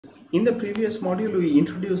In the previous module, we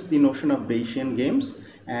introduced the notion of Bayesian games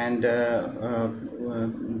and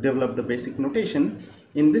developed the basic notation.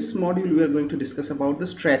 In this module, we are going to discuss about the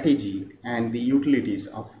strategy and the utilities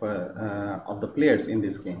of the players in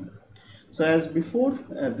this game. So as before,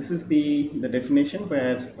 this is the definition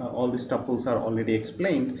where all these tuples are already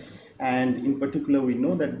explained. And in particular, we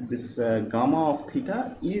know that this gamma of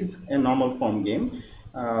theta is a normal form game,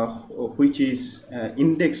 which is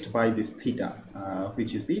indexed by this theta,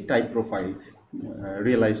 which is the type profile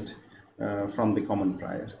realized from the common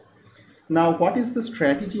prior. Now, what is the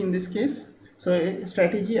strategy in this case? So a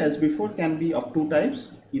strategy, as before, can be of two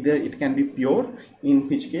types. Either it can be pure, in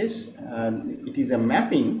which case it is a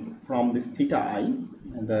mapping from this theta I,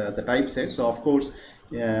 the type set. So of course,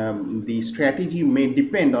 the strategy may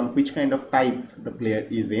depend on which kind of type the player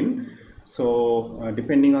is in. So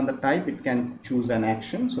depending on the type, it can choose an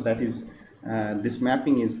action. So that is, this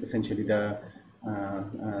mapping is essentially the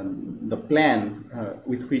plan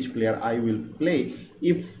with which player I will play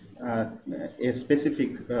if a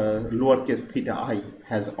specific lowercase theta I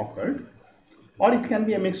has occurred. Or it can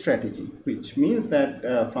be a mixed strategy, which means that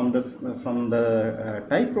from the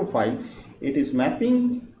type profile, it is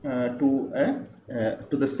mapping to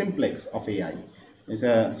the simplex of AI.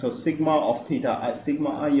 So sigma of theta I,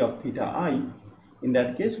 sigma I of theta I, in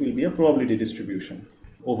that case will be a probability distribution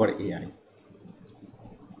over AI.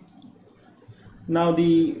 Now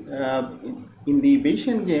in the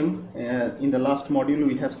Bayesian game, in the last module,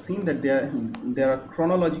 we have seen that there are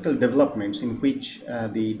chronological developments in which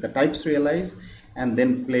the types realize, and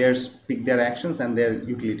then players pick their actions and their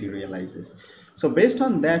utility realizes. So based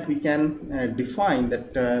on that, we can define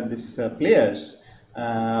that these players,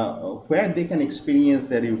 where they can experience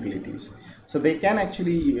their utilities. So they can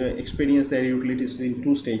actually experience their utilities in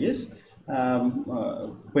two stages,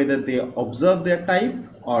 whether they observe their type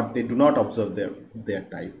or they do not observe their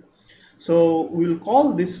type. So we will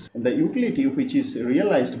call this the utility which is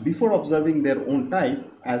realized before observing their own type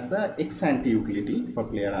as the ex ante utility for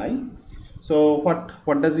player I. So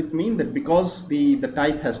what does it mean? That because the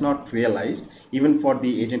type has not realized, even for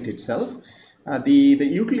the agent itself, the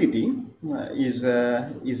utility is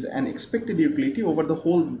an expected utility over the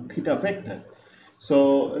whole theta vector.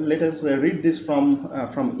 So let us read this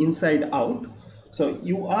from inside out. So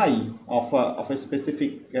ui of a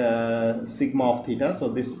specific sigma of theta. So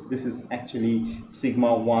this is actually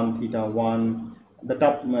sigma 1 theta 1, the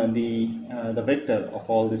top the vector of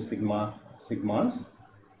all these sigmas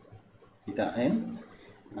theta n,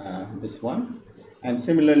 this one, and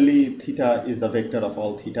similarly theta is the vector of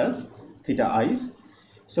all theta i's.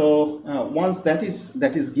 So once that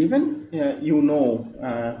is given, you know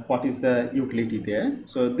what is the utility there.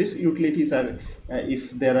 So these utilities are,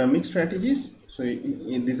 if there are mixed strategies, so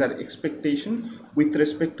these are expectation with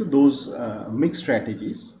respect to those mixed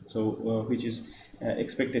strategies. So which is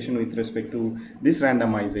expectation with respect to this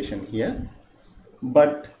randomization here.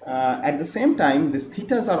 But at the same time, these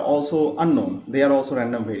thetas are also unknown. They are also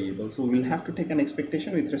random variables. So we'll have to take an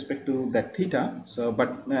expectation with respect to that theta. So,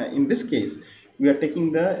 but in this case, we are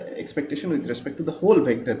taking the expectation with respect to the whole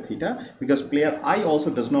vector theta, because player I also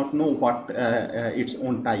does not know what its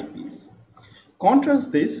own type is.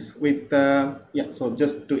 Contrast this with, so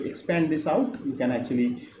just to expand this out, you can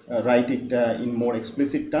actually write it in more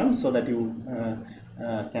explicit terms so that you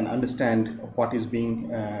can understand what is being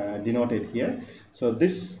denoted here. So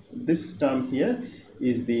this term here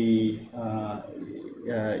is the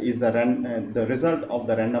result of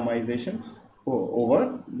the randomization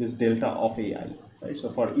over this delta of AI. Right?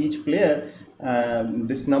 So for each player,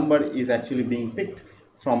 this number is actually being picked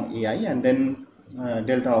from AI, and then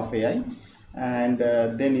delta of AI, and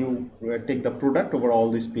then you take the product over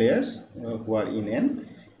all these players who are in N,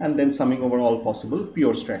 and then summing over all possible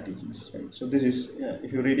pure strategies. Right? So this is,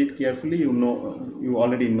 if you read it carefully, you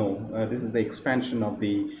already know this is the expansion of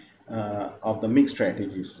the mixed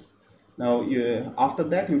strategies. Now after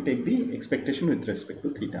that, you take the expectation with respect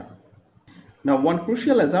to theta. Now one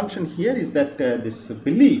crucial assumption here is that this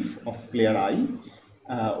belief of player I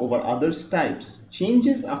over others' types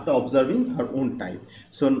changes after observing her own type.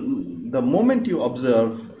 So the moment you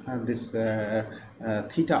observe this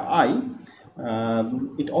theta I,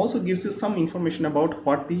 it also gives you some information about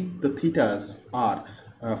what the thetas are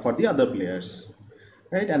for the other players,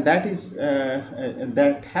 right? And that is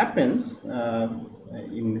that happens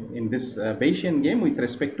in this Bayesian game with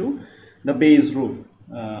respect to the Bayes rule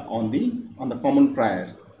on the common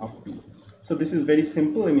prior of P. So this is very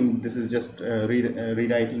simple. I mean, this is just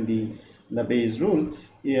rewriting the Bayes rule.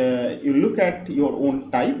 You look at your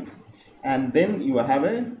own type, and then you have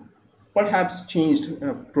a perhaps changed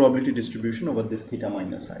probability distribution over this theta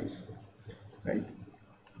minus i's, right?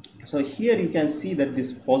 So here you can see that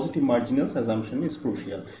this positive marginals assumption is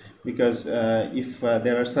crucial, because if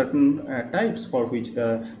there are certain types for which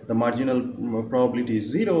the marginal probability is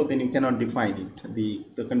 0, then you cannot define it.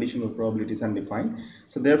 The conditional probability is undefined.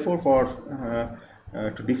 So therefore,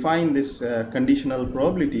 to define this conditional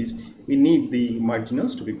probabilities, we need the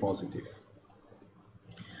marginals to be positive.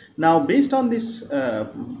 Now, based on this,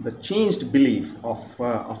 the changed belief of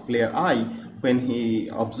player I when he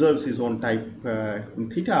observes his own type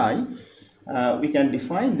in theta I, we can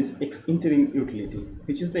define this X interim utility,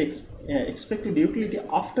 which is the expected utility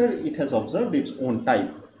after it has observed its own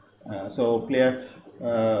type. So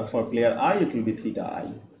for player I, it will be theta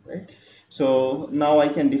I, right? So now I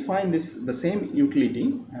can define the same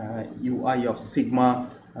utility ui of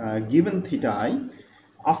sigma given theta I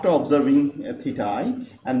after observing theta I,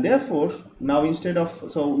 and therefore now instead of,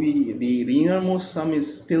 so the innermost sum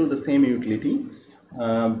is still the same utility,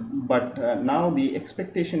 but now the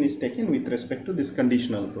expectation is taken with respect to this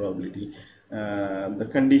conditional probability. The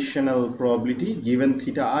conditional probability given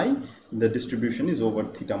theta I, the distribution is over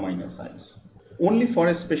theta minus i's. Only for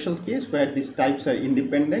a special case where these types are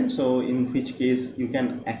independent, so in which case you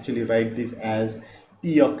can actually write this as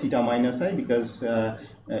P of theta minus I, because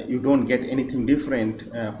you don't get anything different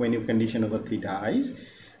when you condition over theta i's,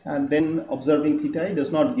 and then observing theta I does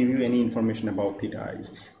not give you any information about theta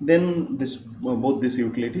i's. Then both these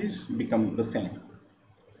utilities become the same.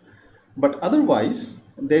 But otherwise,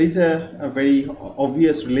 there is a very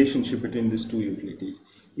obvious relationship between these two utilities.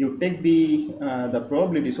 You take the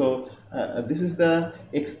probability, so this is the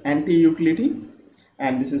X ante utility,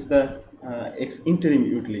 and this is the X interim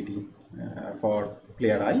utility for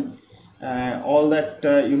player I. All that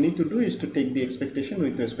you need to do is to take the expectation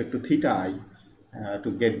with respect to theta I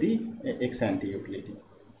to get the X ante utility.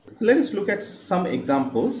 So let us look at some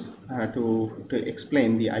examples to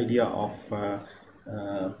explain the idea of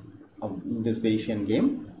this Bayesian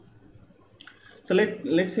game. So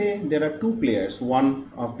let's say there are two players,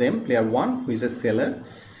 one of them, player 1, who is a seller,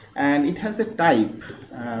 and it has a type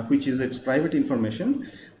which is its private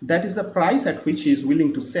information, that is the price at which he is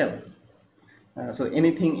willing to sell. So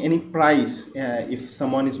any price, if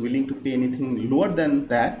someone is willing to pay anything lower than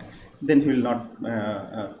that, then he will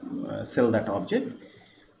not sell that object.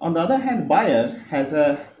 On the other hand, buyer has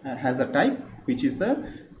a type which is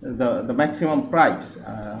the maximum price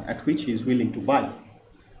at which he is willing to buy.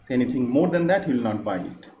 So anything more than that, he will not buy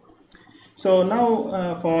it. So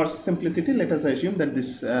now for simplicity, let us assume that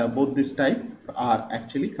both this type are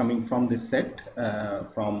actually coming from this set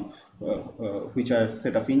which are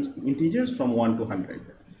set of integers from 1 to 100.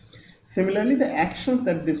 Similarly, the actions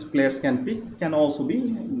that these players can pick can also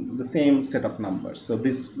be the same set of numbers. So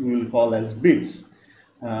this we will call as bids.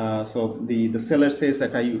 So the seller says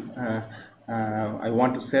that I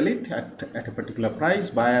want to sell it at a particular price.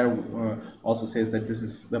 Buyer also says that this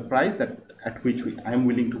is the price at which I am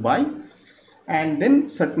willing to buy. And then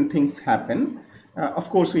certain things happen. Of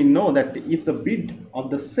course, we know that if the bid of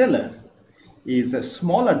the seller is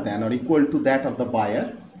smaller than or equal to that of the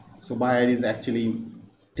buyer, so buyer is actually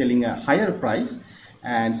telling a higher price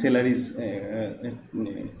and seller is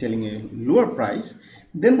telling a lower price,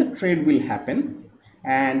 then the trade will happen,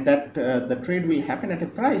 and that the trade will happen at a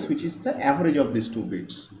price which is the average of these two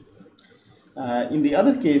bids. In the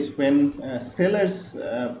other case, when seller's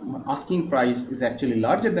asking price is actually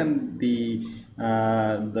larger than the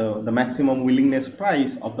maximum willingness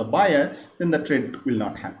price of the buyer, then the trade will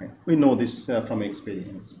not happen. We know this from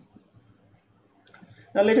experience.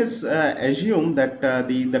 Now let us assume that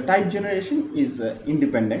the type generation is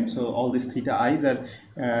independent. So all these theta i's are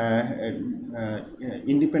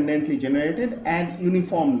independently generated and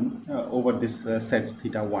uniform over this sets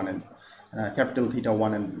theta 1 and capital theta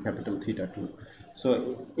 1 and capital theta 2.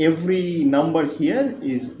 So every number here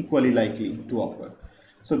is equally likely to occur.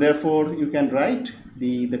 So therefore you can write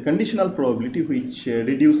the conditional probability, which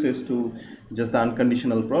reduces to just the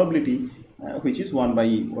unconditional probability, which is 1 by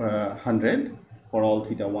 100 for all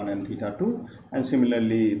theta 1 and theta 2, and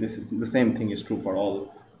similarly the same thing is true for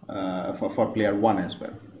all for player 1 as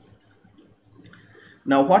well.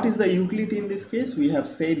 Now what is the utility in this case? We have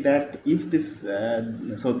said that if this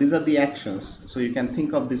so these are the actions, so you can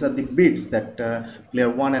think of these are the bids that player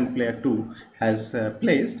 1 and player 2 has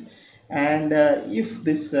placed, and if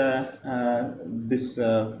this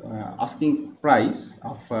asking price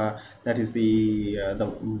of that is the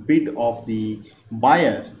bid of the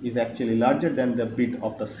buyer is actually larger than the bid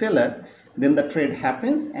of the seller, then the trade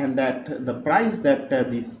happens, and that the price that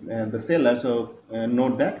the seller, so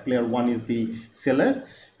note that player 1 is the seller,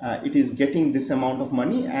 it is getting this amount of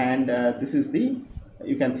money, and this is the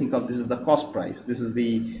you can think of this as the cost price. This is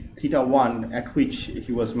the theta 1 at which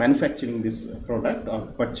he was manufacturing this product or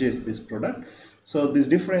purchased this product. So this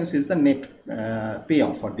difference is the net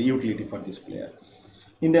payoff or the utility for this player.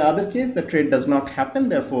 In the other case, the trade does not happen,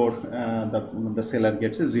 therefore the seller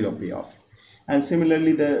gets a zero payoff. And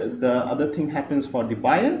similarly, the other thing happens for the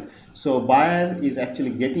buyer. So buyer is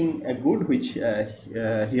actually getting a good which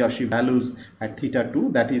he or she values at theta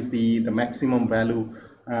 2. That is the maximum value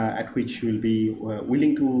at which he will be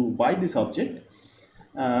willing to buy this object.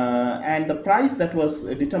 And the price that was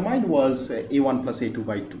determined was A1 plus A2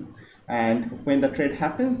 by 2. And when the trade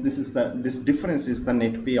happens, this difference is the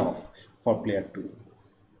net payoff for player 2.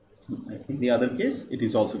 In the other case, it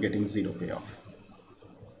is also getting zero payoff.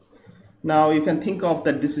 Now you can think of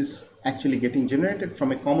that this is actually getting generated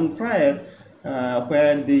from a common prior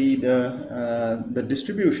where the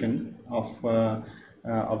distribution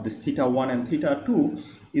of this theta 1 and theta 2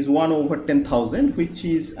 is 1 over 10,000, which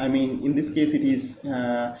is, I mean, in this case it is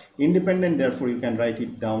independent, therefore you can write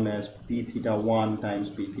it down as p theta 1 times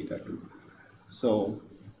p theta 2. So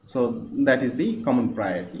that is the common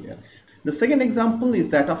prior here. The second example is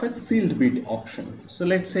that of a sealed bid auction. So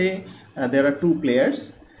let's say there are two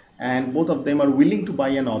players and both of them are willing to buy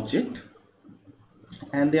an object,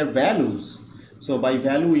 and their values, so by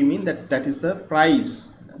value we mean that is the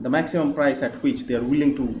price, the maximum price at which they are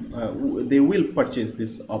willing to they will purchase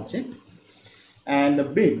this object, and the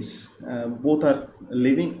bids both are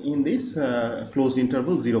living in this closed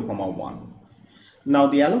interval 0,1. Now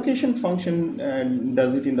the allocation function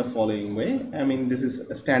does it in the following way. I mean, this is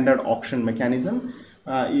a standard auction mechanism.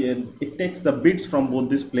 It takes the bids from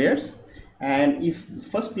both these players, and if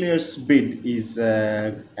first player's bid is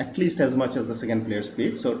at least as much as the second player's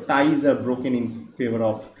bid, so ties are broken in favor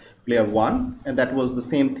of player 1, and that was the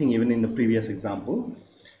same thing even in the previous example.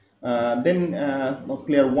 Then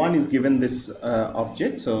player 1 is given this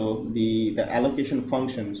object, so the allocation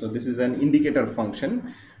function, so this is an indicator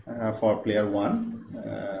function for player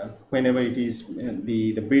 1. Whenever it is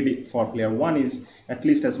the bid for player 1 is at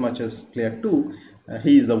least as much as player 2,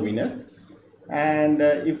 he is the winner. And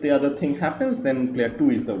if the other thing happens, then player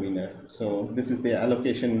 2 is the winner. So this is the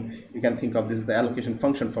allocation, you can think of this as the allocation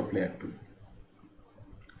function for player 2.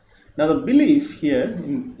 Now the belief here,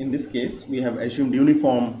 in this case, we have assumed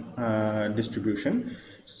uniform distribution.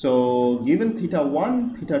 So given theta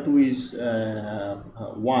 1, theta 2 is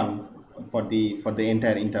 1 for the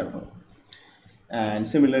entire interval. And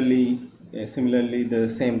similarly the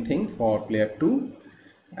same thing for player 2.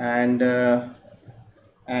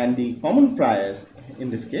 And the common prior in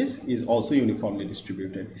this case is also uniformly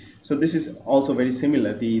distributed. So this is also very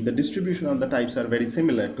similar. The distribution of the types are very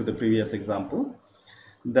similar to the previous example.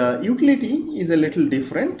 The utility is a little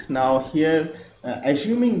different. Now here,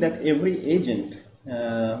 assuming that every agent,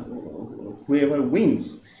 whoever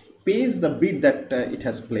wins, pays the bid that it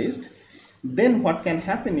has placed, then what can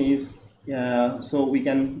happen is, so we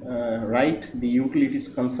can write the utilities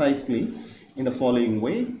concisely in the following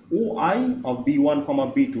way: OI of B1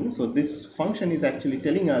 comma B2. So this function is actually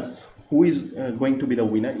telling us who is going to be the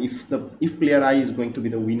winner, if player I is going to be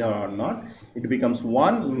the winner or not. It becomes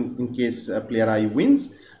 1 in case player I wins,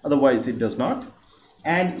 otherwise it does not.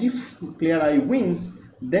 And if player I wins,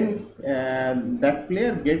 then that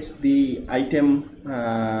player gets the item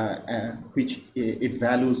which it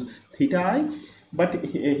values theta I, but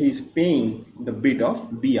he is paying the bid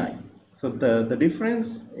of BI. So the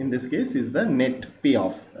difference in this case is the net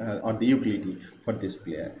payoff or the utility for this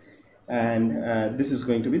player, and this is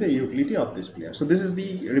going to be the utility of this player. So this is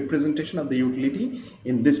the representation of the utility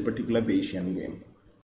in this particular Bayesian game.